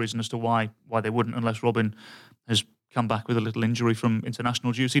be no reason as to why they wouldn't, unless Robin has come back with a little injury from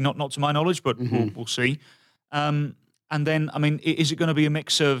international duty. Not to my knowledge, but we'll see. And then, I mean, is it going to be a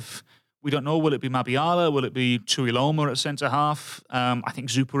mix of, we don't know, will it be Mabiala? Will it be Tuiloma at centre-half? I think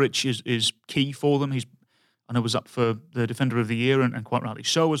Zuparic is key for them. I know was up for the Defender of the Year, and quite rightly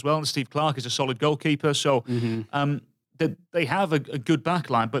so as well. And Steve Clark is a solid goalkeeper. So they have a good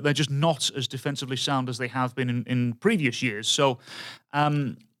backline, but they're just not as defensively sound as they have been in previous years. So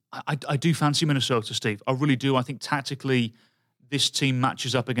I do fancy Minnesota, Steve. I really do. I think tactically this team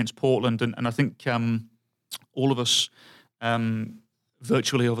matches up against Portland, and I think all of us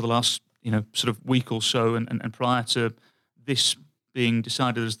virtually over the last sort of week or so and prior to this being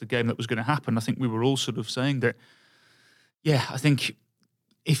decided as the game that was going to happen, I think we were all sort of saying that, I think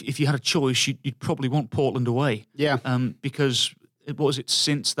if you had a choice, you'd probably want Portland away. Yeah. Because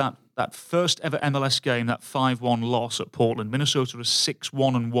since that first ever MLS game, that 5-1 loss at Portland, Minnesota is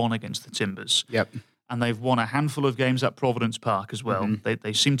 6-1-1 against the Timbers. Yep. And they've won a handful of games at Providence Park as well.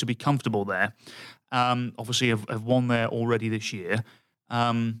 They seem to be comfortable there. Obviously have won there already this year.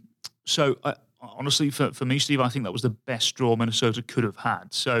 So honestly, for me, Steve, I think that was the best draw Minnesota could have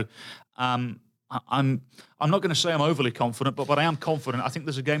had. So I'm not going to say I'm overly confident, but I am confident. I think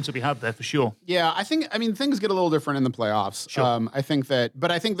there's a game to be had there for sure. Yeah, I mean, things get a little different in the playoffs. Sure. I think that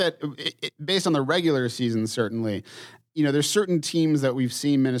based on the regular season, certainly, there's certain teams that we've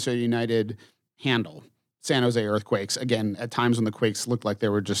seen Minnesota United handle. San Jose Earthquakes, again, at times when the Quakes looked like they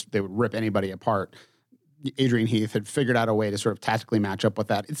would rip anybody apart. Adrian Heath had figured out a way to sort of tactically match up with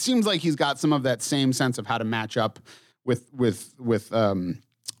that. It seems like he's got some of that same sense of how to match up with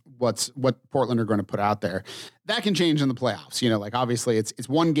what Portland are going to put out there. That can change in the playoffs. Like obviously it's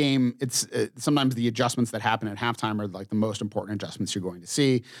one game. It's sometimes the adjustments that happen at halftime are like the most important adjustments you're going to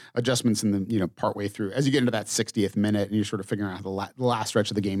see. Adjustments in the partway through as you get into that 60th minute and you're sort of figuring out how the last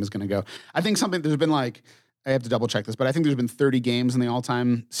stretch of the game is going to go. I think there's been like, I have to double check this, but I think there's been 30 games in the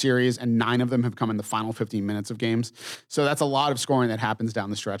all-time series, and 9 of them have come in the final 15 minutes of games. So that's a lot of scoring that happens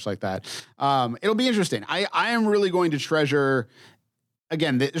down the stretch like that. It'll be interesting. I am really going to treasure.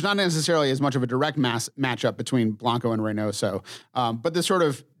 Again, there's not necessarily as much of a direct matchup between Blanco and Reynoso, but this sort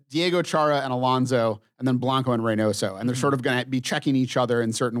of Diego Chara and Alonso, and then Blanco and Reynoso, and they're sort of going to be checking each other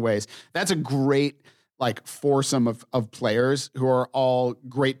in certain ways. That's a great foursome of players who are all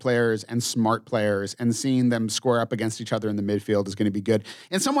great players and smart players, and seeing them square up against each other in the midfield is going to be good.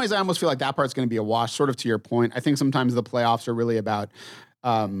 In some ways, I almost feel like that part's going to be a wash, sort of to your point. I think sometimes the playoffs are really about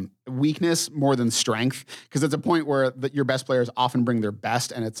weakness more than strength, because it's a point where your best players often bring their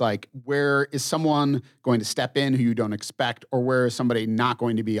best, and it's like, where is someone going to step in who you don't expect, or where is somebody not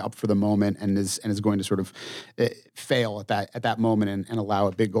going to be up for the moment and is going to sort of fail at that moment and allow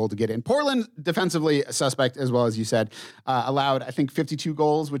a big goal to get in. Portland defensively a suspect, as well as you said, allowed I think 52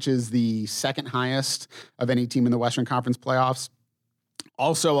 goals, which is the second highest of any team in the Western Conference playoffs.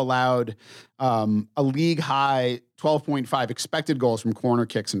 Also allowed a league high 12.5 expected goals from corner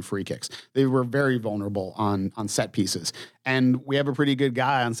kicks and free kicks. They were very vulnerable on set pieces. And we have a pretty good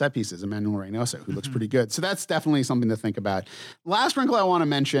guy on set pieces, Emmanuel Reynoso, who looks pretty good. So that's definitely something to think about. Last wrinkle I want to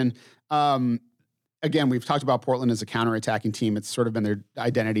mention, again, we've talked about Portland as a counterattacking team. It's sort of been their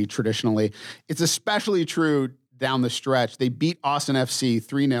identity traditionally. It's especially true down the stretch. They beat Austin FC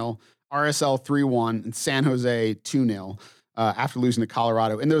 3-0, RSL 3-1, and San Jose 2-0. After losing to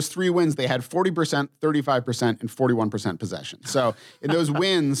Colorado. In those 3 wins, they had 40%, 35%, and 41% possession. So in those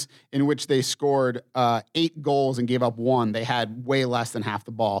wins in which they scored 8 goals and gave up 1, they had way less than half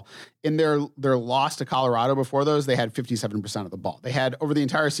the ball. In their loss to Colorado before those, they had 57% of the ball. They had, over the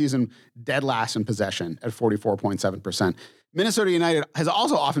entire season, dead last in possession at 44.7%. Minnesota United has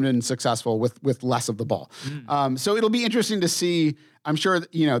also often been successful with less of the ball. So it'll be interesting to see. I'm sure,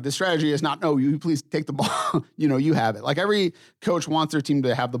 the strategy is not, no, you please take the ball. You have it. Like every coach wants their team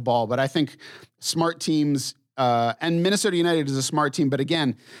to have the ball, but I think smart teams, and Minnesota United is a smart team. But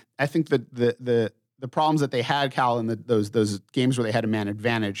again, I think that the problems that they had, Cal, in those games where they had a man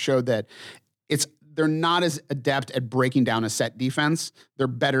advantage showed that they're not as adept at breaking down a set defense. They're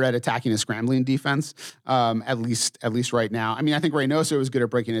better at attacking a scrambling defense, at least right now. I mean, I think Reynoso is good at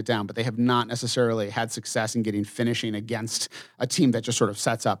breaking it down, but they have not necessarily had success in getting finishing against a team that just sort of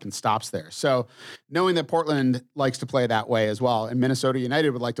sets up and stops there. So knowing that Portland likes to play that way as well, and Minnesota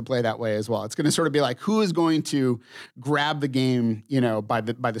United would like to play that way as well, it's going to sort of be like, who is going to grab the game, by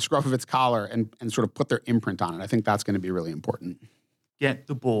the scruff of its collar and sort of put their imprint on it. I think that's going to be really important. Get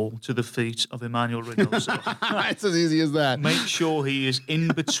the ball to the feet of Emmanuel Reynoso. It's as easy as that. Make sure he is in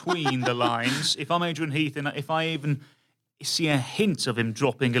between the lines. If I'm Adrian Heath, and if I even see a hint of him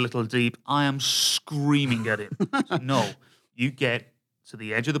dropping a little deep, I am screaming at him. No, you get to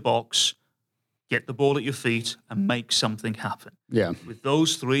the edge of the box, get the ball at your feet, and make something happen. Yeah. With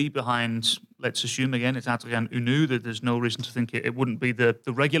those 3 behind, let's assume again it's Adrien Hunou, that there's no reason to think it wouldn't be the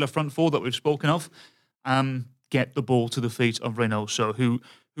regular front 4 that we've spoken of. Get the ball to the feet of Reynoso, who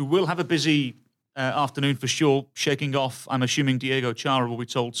will have a busy afternoon for sure, shaking off, I'm assuming Diego Chara will be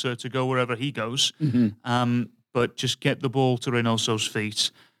told to go wherever he goes. But just get the ball to Reynoso's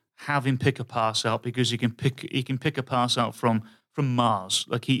feet, have him pick a pass out, because he can pick a pass out from Mars.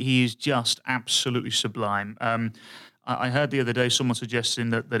 Like he is just absolutely sublime. I heard the other day someone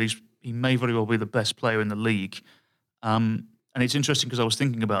suggesting that he may very well be the best player in the league. And it's interesting because I was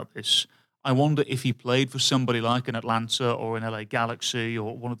thinking about this. I wonder if he played for somebody like an Atlanta or an LA Galaxy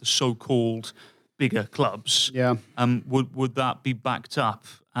or one of the so-called bigger clubs. Yeah. Would that be backed up?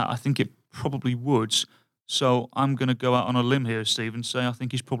 I think it probably would. So I'm going to go out on a limb here, Steve, and say I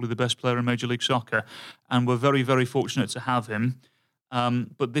think he's probably the best player in Major League Soccer, and we're very, very fortunate to have him.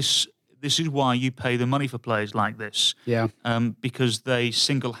 But this is why you pay the money for players like this. Yeah. Because they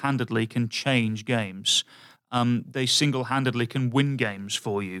single-handedly can change games. They single-handedly can win games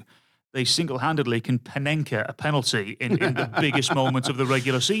for you. They single-handedly can Panenka a penalty in the biggest moments of the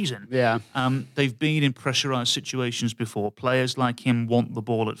regular season. Yeah. They've been in pressurized situations before. Players like him want the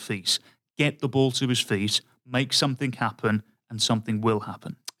ball at feet. Get the ball to his feet, make something happen, and something will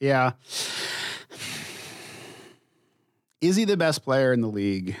happen. Yeah. Is he the best player in the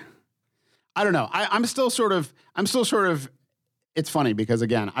league? I don't know. I'm still sort of, it's funny because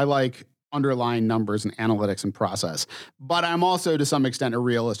again, I like underlying numbers and analytics and process. But I'm also, to some extent, a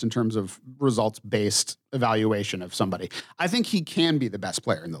realist in terms of results-based evaluation of somebody. I think he can be the best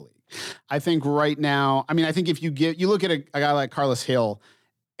player in the league. I think right now, I mean, I think if you look at a guy like Carlos Hill,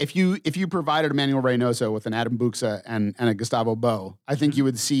 if you provided Emmanuel Reynoso with an Adam Buxa and a Gustavo Bo, I think you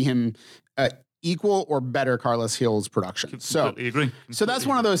would see him equal or better Carlos Hill's production. Completely agree. So that's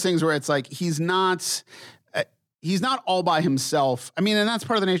one of those things where it's like he's not all by himself. I mean, and that's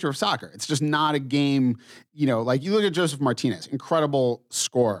part of the nature of soccer. It's just not a game, like you look at Joseph Martinez, incredible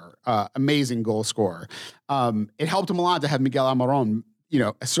scorer, amazing goal scorer. It helped him a lot to have Miguel Almiron,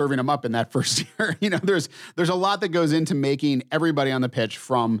 serving him up in that first year. There's a lot that goes into making everybody on the pitch,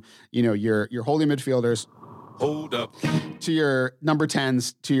 from, your holding midfielders, Hold up, to your number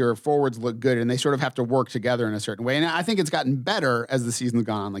 10s, to your forwards look good, and they sort of have to work together in a certain way. And I think it's gotten better as the season's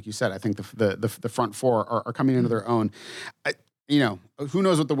gone on. Like you said, I think the front four are coming into their own. Who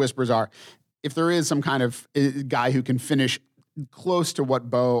knows what the whispers are? If there is some kind of guy who can finish close to what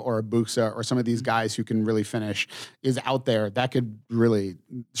Bo or a Buxa or some of these guys who can really finish is out there, that could really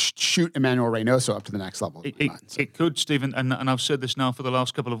shoot Emmanuel Reynoso up to the next level. It could, Stephen, and I've said this now for the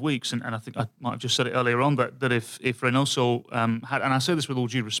last couple of weeks, and I think I might have just said it earlier on, that if Reynoso had, and I say this with all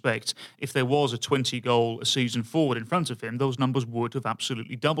due respect, if there was a 20-goal a season forward in front of him, those numbers would have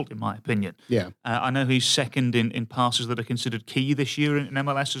absolutely doubled, in my opinion. Yeah. I know he's second in passes that are considered key this year in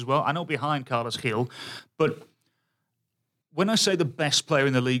MLS as well. I know behind Carlos Gil, but when I say the best player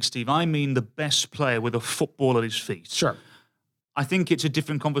in the league, Steve, I mean the best player with a football at his feet. Sure. I think it's a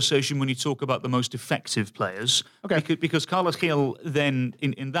different conversation when you talk about the most effective players. Okay. Because Carlos Gil, then,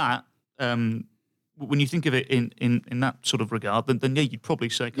 in that, when you think of it in that sort of regard, then yeah, you'd probably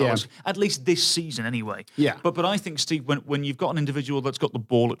say Carlos, at least this season anyway. Yeah. But I think, Steve, when you've got an individual that's got the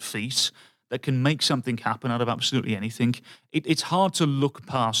ball at feet, that can make something happen out of absolutely anything, it's hard to look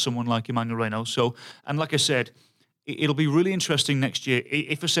past someone like Emmanuel Reynoso. And like I said, it'll be really interesting next year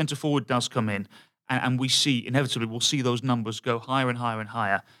if a centre forward does come in, and we see, inevitably, we'll see those numbers go higher and higher and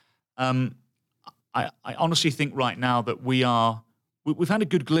higher. I honestly think right now that we've had a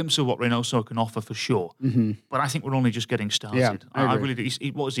good glimpse of what Reynoso can offer for sure, but I think we're only just getting started. Yeah, I really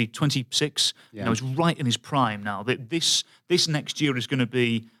do. What is he, 26? Yeah. He's right in his prime now. That this next year is going to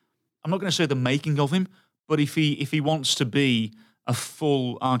be, I'm not going to say the making of him, but if he wants to be a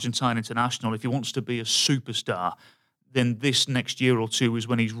full Argentine international, if he wants to be a superstar, then this next year or two is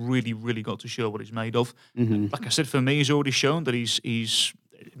when he's really, really got to show what he's made of. Like I said, for me, he's already shown that he's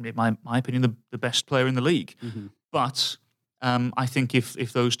in my opinion, the best player in the league. But I think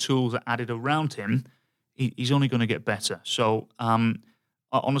if those tools are added around him, he's only going to get better. So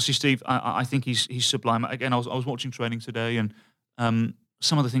honestly, Steve, I think he's sublime. Again, I was watching training today, and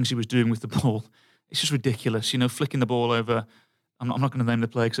some of the things he was doing with the ball, it's just ridiculous. Flicking the ball over. I'm not going to name the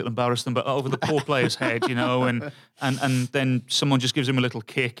player because it'll embarrass them, but over the poor player's head, and then someone just gives him a little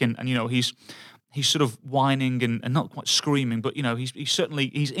kick, and he's sort of whining and not quite screaming, but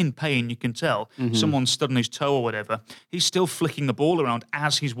he's in pain. You can tell someone's stubbing his toe or whatever. He's still flicking the ball around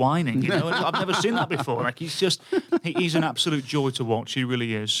as he's whining. I've never seen that before. Like he's an absolute joy to watch. He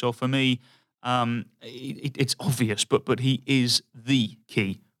really is. So for me, it's obvious, but he is the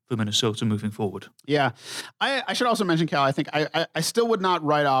key for Minnesota moving forward. Yeah. I should also mention, Cal, I think I still would not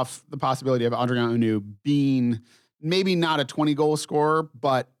write off the possibility of Adrien Hunou being maybe not a 20-goal scorer,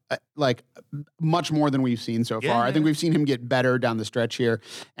 but like much more than we've seen so far. I think we've seen him get better down the stretch here.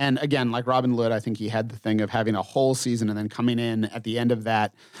 And again, like Robin Lod, I think he had the thing of having a whole season and then coming in at the end of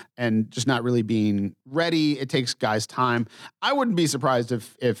that and just not really being ready. It takes guys time. I wouldn't be surprised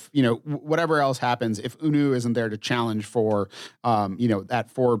if whatever else happens, if Hunou isn't there to challenge for, that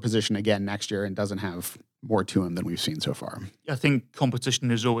forward position again next year and doesn't have more to him than we've seen so far. I think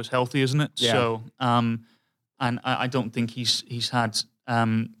competition is always healthy, isn't it? Yeah. So, and I don't think he's had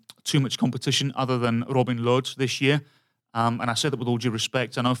too much competition other than Robin Lod this year. And I say that with all due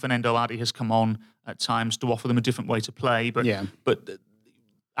respect. I know Fernando Adi has come on at times to offer them a different way to play, but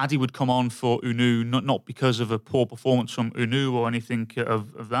Adi would come on for Hunou, not because of a poor performance from Hunou or anything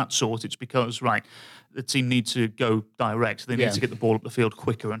of that sort. It's because, the team needs to go direct. They need to get the ball up the field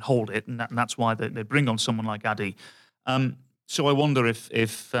quicker and hold it, and that's why they bring on someone like Adi. So I wonder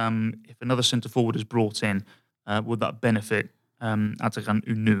if another centre forward is brought in, would that benefit Adrien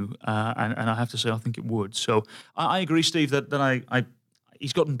Hunou? And I have to say, I think it would. So I agree, Steve, that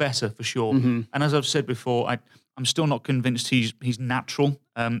he's gotten better for sure. And as I've said before, I'm still not convinced he's natural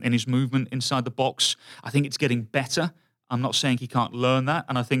in his movement inside the box. I think it's getting better. I'm not saying he can't learn that.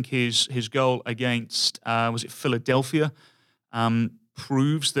 And I think his goal against, was it Philadelphia,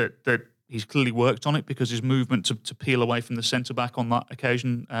 proves that he's clearly worked on it, because his movement to peel away from the centre-back on that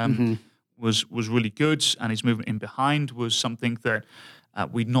occasion was really good, and his movement in behind was something that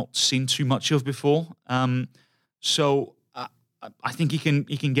we'd not seen too much of before. So I think he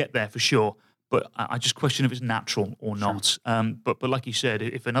can get there for sure. But I just question if it's natural or not. But like you said,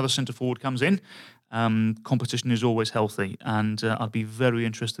 if another centre forward comes in, competition is always healthy, and I'd be very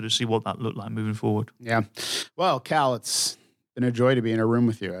interested to see what that looked like moving forward. Yeah. Well, Cal, it's been a joy to be in a room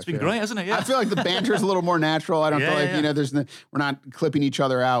with you. It's been great, hasn't it? Yeah. I feel like the banter is a little more natural. I don't feel like we're not clipping each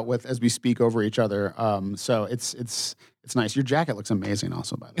other out as we speak over each other. So it's nice. Your jacket looks amazing,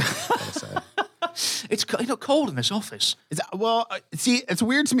 also, by the way. Gotta say. It's cold in this office. See, it's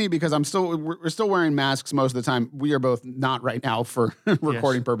weird to me because we're still wearing masks most of the time. We are both not right now for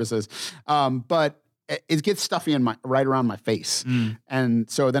recording purposes, but it gets stuffy right around my face, and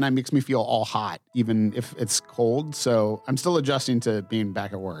so then it makes me feel all hot, even if it's cold. So I'm still adjusting to being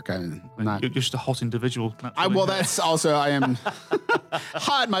back at work. You're just a hot individual. That's also I am.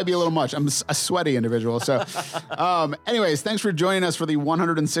 Hot might be a little much. I'm a sweaty individual. So, anyways, thanks for joining us for the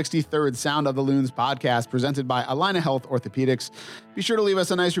 163rd Sound of the Loons podcast presented by Allina Health Orthopedics. Be sure to leave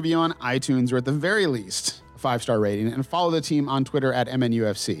us a nice review on iTunes, or at the very least, a 5-star rating, and follow the team on Twitter at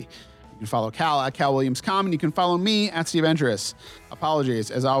MNUFC. You can follow Cal at CalWilliamsCom, and you can follow me at Steve Entris. Apologies,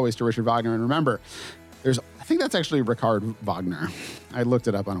 as always, to Richard Wagner. And remember, I think that's actually Ricard Wagner. I looked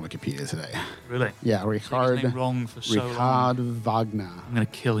it up on Wikipedia today. Really? Yeah, Ricard. Wrong for so long. Ricard Wagner. I'm going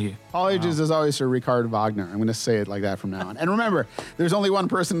to kill you. Apologies as always to Ricard Wagner. I'm going to say it like that from now on. And remember, there's only one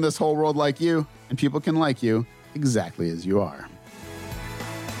person in this whole world like you, and people can like you exactly as you are.